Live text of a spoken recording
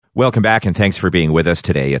Welcome back, and thanks for being with us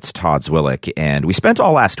today. It's Todd Zwillich, and we spent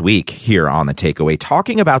all last week here on The Takeaway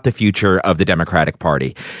talking about the future of the Democratic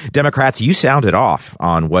Party. Democrats, you sounded off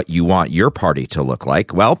on what you want your party to look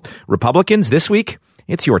like. Well, Republicans, this week,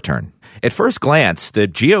 it's your turn. At first glance, the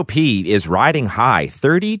GOP is riding high.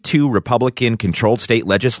 32 Republican-controlled state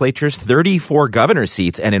legislatures, 34 governor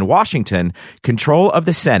seats, and in Washington, control of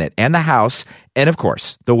the Senate and the House, and of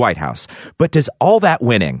course, the White House. But does all that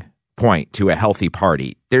winning point to a healthy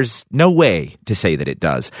party? There's no way to say that it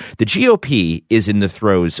does. The GOP is in the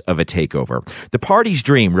throes of a takeover. The party's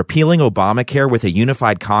dream, repealing Obamacare with a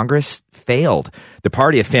unified Congress, failed. The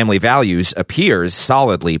party of family values appears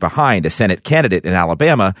solidly behind a Senate candidate in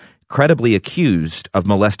Alabama credibly accused of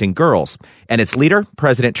molesting girls. And its leader,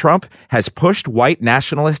 President Trump, has pushed white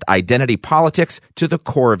nationalist identity politics to the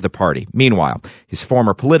core of the party. Meanwhile, his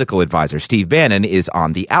former political advisor, Steve Bannon, is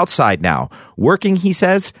on the outside now, working, he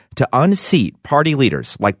says, to unseat party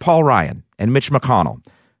leaders like Paul Ryan and Mitch McConnell.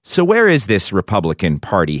 So where is this Republican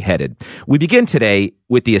Party headed? We begin today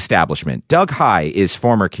with the establishment. Doug Heye is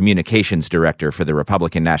former communications director for the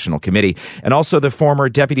Republican National Committee and also the former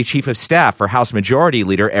deputy chief of staff for House Majority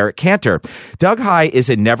Leader Eric Cantor. Doug Heye is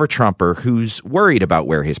a never-Trumper who's worried about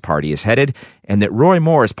where his party is headed and that Roy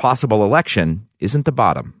Moore's possible election isn't the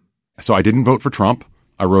bottom. So I didn't vote for Trump.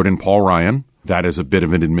 I wrote in Paul Ryan. That is a bit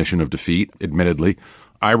of an admission of defeat, admittedly.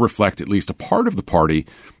 I reflect at least a part of the party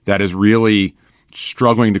that is really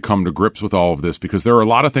struggling to come to grips with all of this because there are a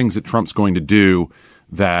lot of things that Trump's going to do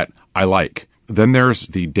that I like. Then there's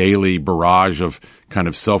the daily barrage of kind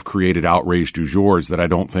of self-created outrage du jour that I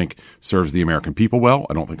don't think serves the American people well.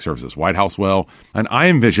 I don't think serves this White House well. And I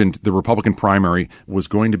envisioned the Republican primary was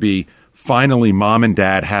going to be finally mom and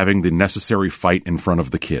dad having the necessary fight in front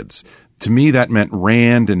of the kids. To me, that meant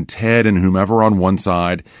Rand and Ted and whomever on one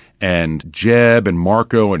side and Jeb and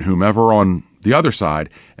Marco and whomever on the other side,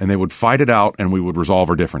 and they would fight it out and we would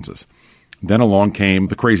resolve our differences. Then along came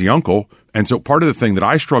the crazy uncle. And so part of the thing that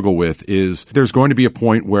I struggle with is there's going to be a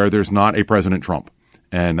point where there's not a President Trump.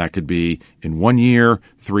 And that could be in 1 year,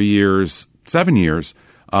 3 years, 7 years.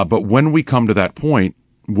 But when we come to that point,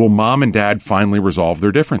 will mom and dad finally resolve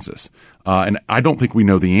their differences? And I don't think we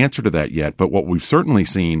know the answer to that yet. But what we've certainly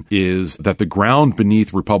seen is that the ground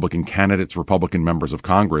beneath Republican candidates, Republican members of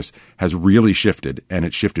Congress has really shifted, and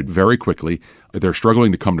it shifted very quickly. They're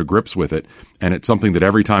struggling to come to grips with it. And it's something that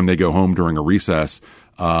every time they go home during a recess,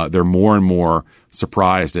 they're more and more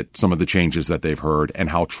surprised at some of the changes that they've heard and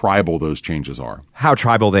how tribal those changes are. How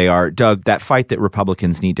tribal they are. Doug, that fight that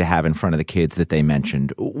Republicans need to have in front of the kids that they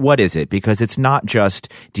mentioned, what is it? Because it's not just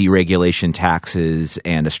deregulation, taxes,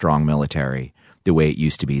 and a strong military the way it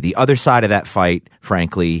used to be. The other side of that fight,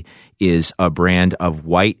 frankly, is a brand of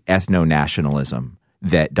white ethno-nationalism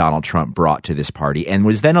that Donald Trump brought to this party and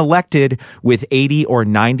was then elected with 80 or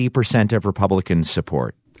 90% of Republican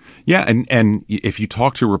support. Yeah, and if you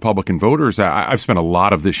talk to Republican voters, I've spent a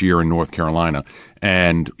lot of this year in North Carolina,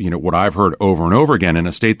 and what I've heard over and over again in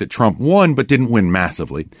a state that Trump won but didn't win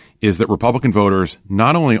massively is that Republican voters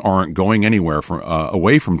not only aren't going anywhere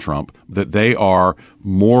away from Trump, that they are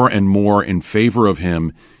more and more in favor of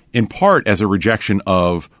him, in part as a rejection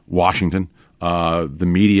of Washington, the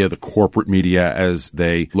media, the corporate media as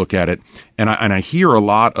they look at it, and I hear a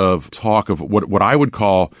lot of talk of what I would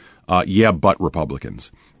call but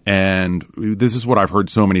Republicans. And this is what I've heard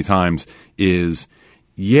so many times is,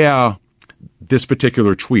 this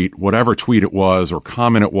particular tweet, whatever tweet it was or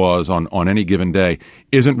comment it was on any given day,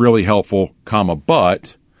 isn't really helpful,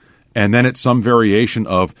 but, and then it's some variation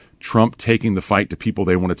of Trump taking the fight to people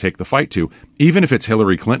they want to take the fight to, even if it's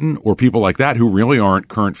Hillary Clinton or people like that who really aren't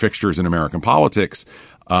current fixtures in American politics.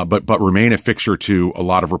 But remain a fixture to a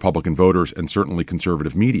lot of Republican voters and certainly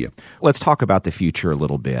conservative media. Let's talk about the future a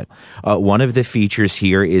little bit. One of the features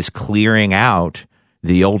here is clearing out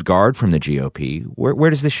the old guard from the GOP. Where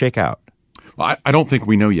does this shake out? Well, I don't think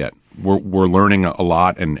we know yet. We're learning a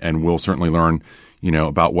lot, and we'll certainly learn,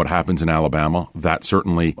 about what happens in Alabama. That's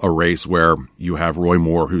certainly a race where you have Roy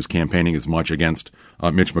Moore, who's campaigning as much against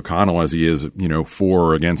Mitch McConnell as he is,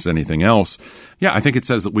 for or against anything else. Yeah, I think it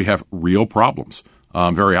says that we have real problems.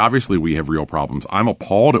 Very obviously, we have real problems. I'm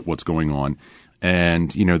appalled at what's going on. And,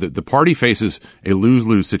 the party faces a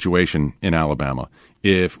lose-lose situation in Alabama.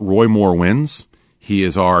 If Roy Moore wins, he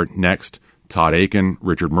is our next Todd Akin,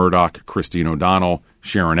 Richard Murdoch, Christine O'Donnell,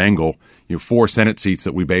 Sharon Engel, 4 Senate seats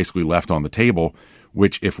that we basically left on the table,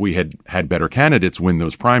 which if we had had better candidates win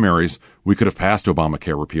those primaries, we could have passed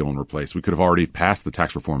Obamacare repeal and replace. We could have already passed the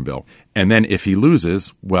tax reform bill. And then if he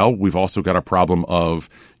loses, well, we've also got a problem of,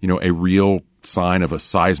 a real sign of a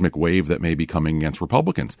seismic wave that may be coming against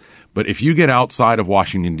Republicans. But if you get outside of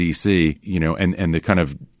Washington, D.C., and the kind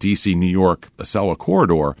of D.C., New York, Acela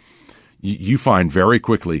corridor, you find very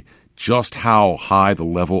quickly just how high the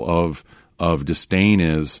level of disdain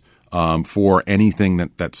is for anything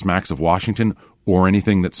that smacks of Washington or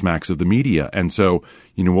anything that smacks of the media. And so,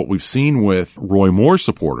 what we've seen with Roy Moore's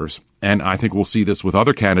supporters, and I think we'll see this with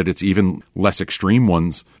other candidates, even less extreme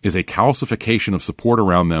ones, is a calcification of support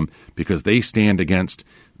around them because they stand against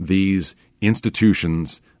these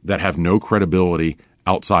institutions that have no credibility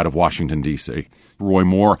outside of Washington, D.C. Roy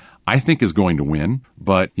Moore, I think, is going to win.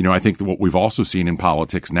 But, I think that what we've also seen in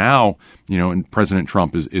politics now, and President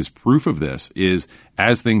Trump is proof of this, is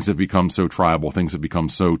as things have become so tribal, things have become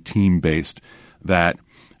so team-based that,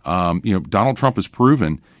 Donald Trump has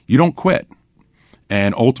proven you don't quit.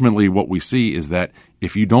 And ultimately what we see is that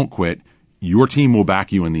if you don't quit, your team will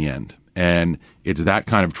back you in the end. And it's that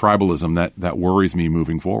kind of tribalism that worries me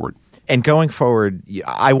moving forward. And going forward,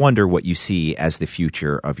 I wonder what you see as the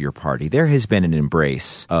future of your party. There has been an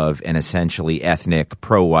embrace of an essentially ethnic,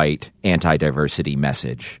 pro-white, anti-diversity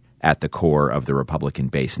message at the core of the Republican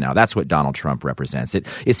base now. That's what Donald Trump represents.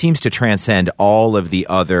 It seems to transcend all of the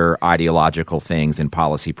other ideological things and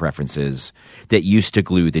policy preferences that used to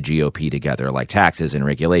glue the GOP together, like taxes and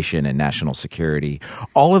regulation and national security.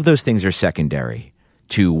 All of those things are secondary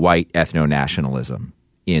to white ethno-nationalism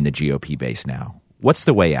in the GOP base now. What's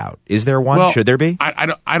the way out? Is there one? Well, should there be?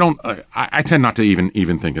 I tend not to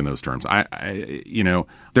even think in those terms.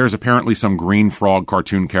 There's apparently some green frog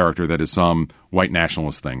cartoon character that is some white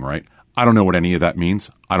nationalist thing, right? I don't know what any of that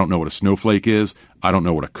means. I don't know what a snowflake is. I don't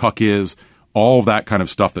know what a cuck is. All of that kind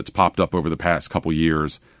of stuff that's popped up over the past couple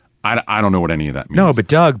years. I don't know what any of that means. No, but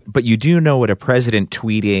Doug, you do know what a president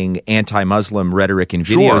tweeting anti-Muslim rhetoric in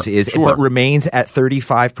videos is, but remains at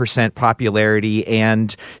 35% popularity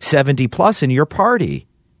and 70 plus in your party.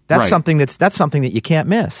 That's right. something that you can't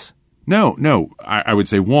miss. No. I would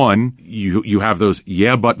say one, you have those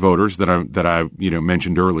but voters that I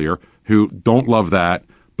mentioned earlier who don't love that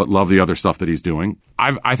but love the other stuff that he's doing.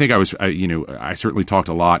 I certainly talked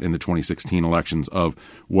a lot in the 2016 elections of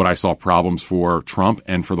what I saw problems for Trump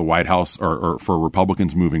and for the White House or for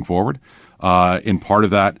Republicans moving forward. In part of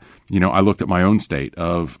that, I looked at my own state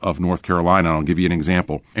of North Carolina. And I'll give you an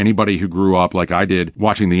example. Anybody who grew up like I did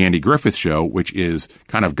watching the Andy Griffith Show, which is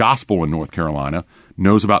kind of gospel in North Carolina,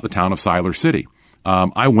 knows about the town of Siler City.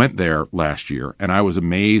 I went there last year and I was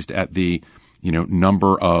amazed at the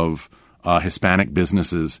number of Hispanic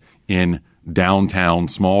businesses in downtown,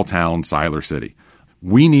 small town Siler City.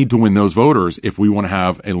 We need to win those voters if we want to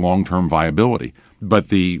have a long-term viability. But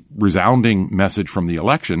the resounding message from the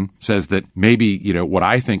election says that maybe, what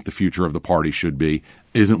I think the future of the party should be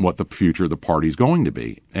isn't what the future of the party is going to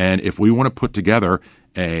be. And if we want to put together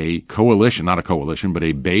a coalition, not a coalition, but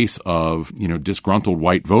a base of, disgruntled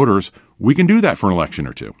white voters, we can do that for an election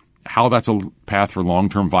or two. How that's a path for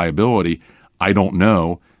long-term viability, I don't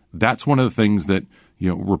know. That's one of the things that,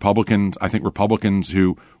 Republicans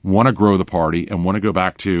who want to grow the party and want to go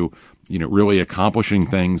back to, really accomplishing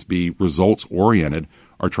things, be results oriented,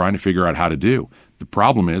 are trying to figure out how to do. The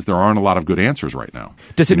problem is there aren't a lot of good answers right now.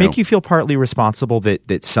 Does it make you feel partly responsible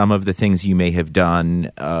that some of the things you may have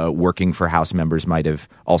done working for House members might have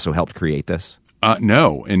also helped create this?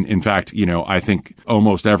 No. In fact, I think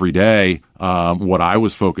almost every day what I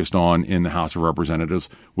was focused on in the House of Representatives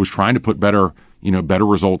was trying to put better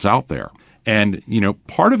results out there. And,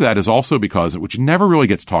 part of that is also because, which never really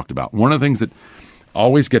gets talked about, one of the things that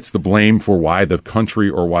always gets the blame for why the country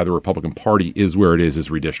or why the Republican Party is where it is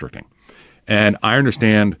redistricting. And I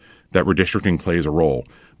understand that redistricting plays a role,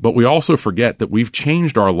 but we also forget that we've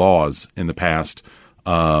changed our laws in the past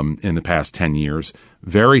 10 years,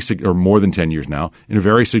 or more than 10 years now, in a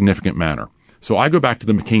very significant manner. So I go back to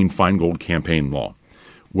the McCain-Feingold campaign law,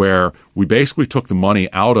 where we basically took the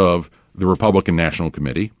money out of the Republican National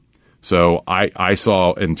Committee. So I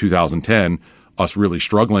saw in 2010 us really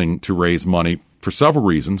struggling to raise money for several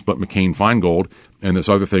reasons, but McCain-Feingold and this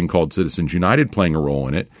other thing called Citizens United playing a role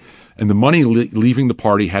in it. And the money leaving the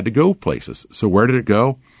party had to go places. So where did it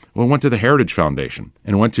go? Well, it went to the Heritage Foundation,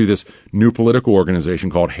 and it went to this new political organization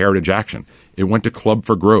called Heritage Action. It went to Club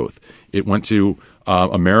for Growth. It went to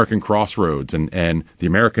American Crossroads and the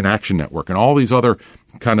American Action Network and all these other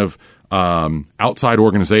kind of outside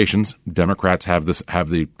organizations. Democrats have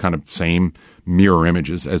the kind of same mirror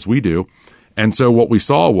images as we do. And so what we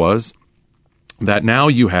saw was that now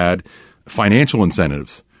you had financial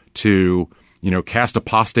incentives to, cast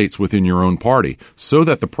apostates within your own party, so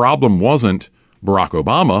that the problem wasn't Barack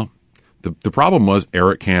Obama. The problem was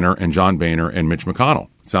Eric Cantor and John Boehner and Mitch McConnell.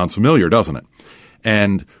 Sounds familiar, doesn't it?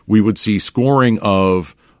 And we would see scoring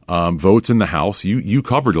of votes in the House. You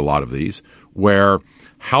covered a lot of these, where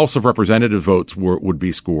House of Representative votes would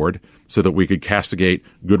be scored so that we could castigate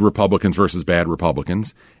good Republicans versus bad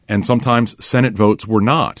Republicans. And sometimes Senate votes were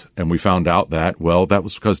not. And we found out that, well, that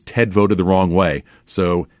was because Ted voted the wrong way.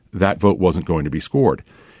 So that vote wasn't going to be scored.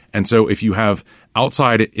 And so if you have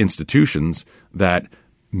outside institutions that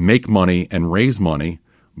make money and raise money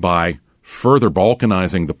by further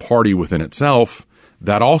balkanizing the party within itself,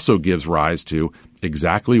 that also gives rise to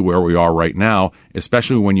exactly where we are right now,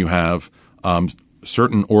 especially when you have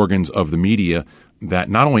certain organs of the media that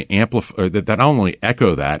not only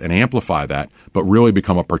echo that and amplify that, but really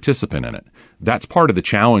become a participant in it. That's part of the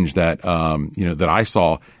challenge that that I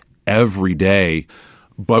saw every day.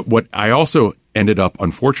 But what I also ended up,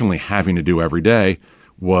 unfortunately, having to do every day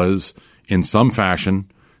was, in some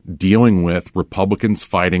fashion, dealing with Republicans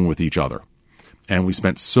fighting with each other. And we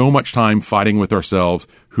spent so much time fighting with ourselves.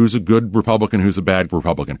 Who's a good Republican? Who's a bad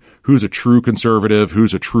Republican? Who's a true conservative?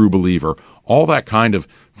 Who's a true believer? All that kind of,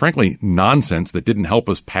 frankly, nonsense that didn't help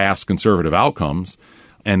us pass conservative outcomes.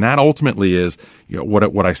 And that ultimately is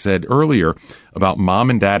what I said earlier about mom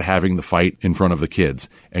and dad having the fight in front of the kids.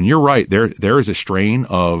 And you're right. There is a strain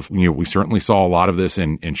of, we certainly saw a lot of this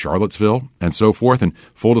in Charlottesville and so forth. And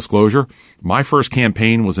full disclosure, my first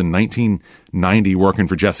campaign was in 1990 working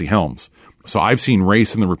for Jesse Helms. So I've seen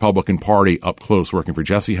race in the Republican Party up close working for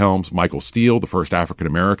Jesse Helms, Michael Steele, the first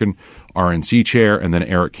African-American RNC chair, and then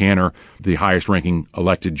Eric Cantor, the highest-ranking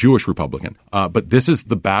elected Jewish Republican. But this is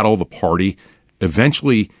the battle the party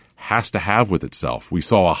eventually has to have with itself. We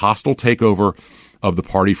saw a hostile takeover of the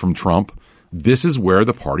party from Trump. This is where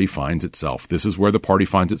the party finds itself. This is where the party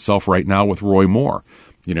finds itself right now with Roy Moore.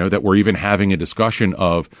 That we're even having a discussion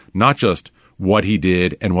of not just what he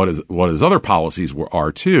did and what his other policies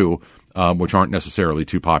are too, which aren't necessarily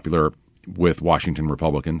too popular with Washington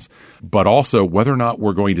Republicans, but also whether or not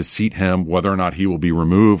we're going to seat him, whether or not he will be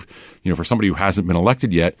removed. For somebody who hasn't been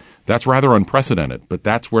elected yet, that's rather unprecedented. But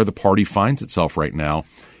that's where the party finds itself right now.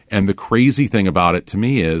 And the crazy thing about it to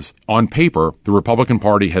me is, on paper, the Republican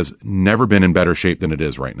Party has never been in better shape than it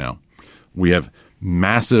is right now. We have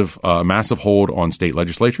massive hold on state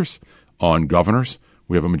legislatures, on governors.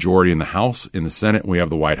 We have a majority in the House, in the Senate, and we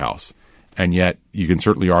have the White House. And yet you can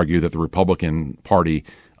certainly argue that the Republican Party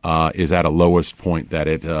is at a lowest point that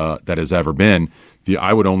it has ever been.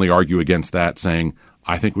 I would only argue against that, saying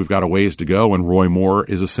I think we've got a ways to go, and Roy Moore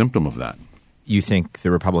is a symptom of that. You think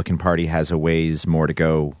the Republican Party has a ways more to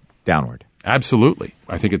go downward? Absolutely.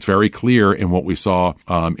 I think it's very clear in what we saw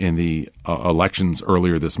in the elections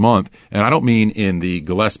earlier this month. And I don't mean in the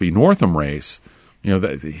Gillespie-Northam race.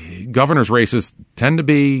 The governor's races tend to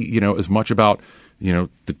be, as much about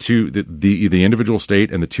the individual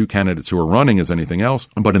state and the two candidates who are running as anything else.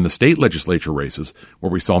 But in the state legislature races,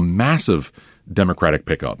 where we saw massive Democratic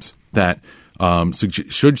pickups, that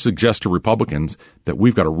should suggest to Republicans that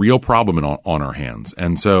we've got a real problem on our hands.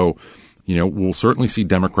 And so, we'll certainly see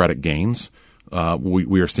Democratic gains.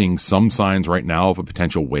 We are seeing some signs right now of a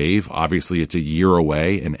potential wave. Obviously, it's a year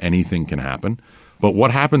away and anything can happen. But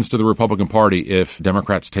what happens to the Republican Party if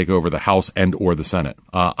Democrats take over the House and or the Senate?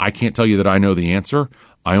 I can't tell you that I know the answer.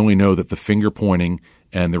 I only know that the finger pointing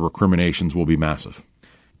and the recriminations will be massive.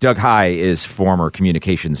 Doug Heye is former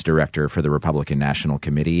communications director for the Republican National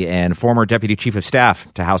Committee and former deputy chief of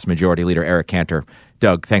staff to House Majority Leader Eric Cantor.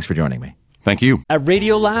 Doug, thanks for joining me. Thank you. At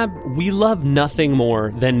Radiolab, we love nothing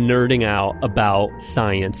more than nerding out about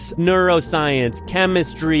science, neuroscience,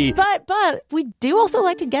 chemistry. But we do also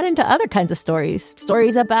like to get into other kinds of stories.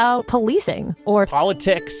 Stories about policing or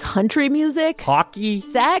politics, country music, hockey,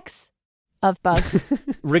 sex, of bugs.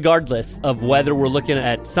 Regardless of whether we're looking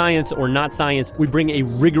at science or not science, we bring a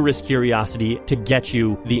rigorous curiosity to get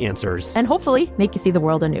you the answers. And hopefully make you see the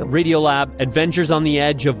world anew. Radiolab, adventures on the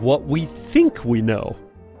edge of what we think we know.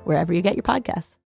 Wherever you get your podcasts.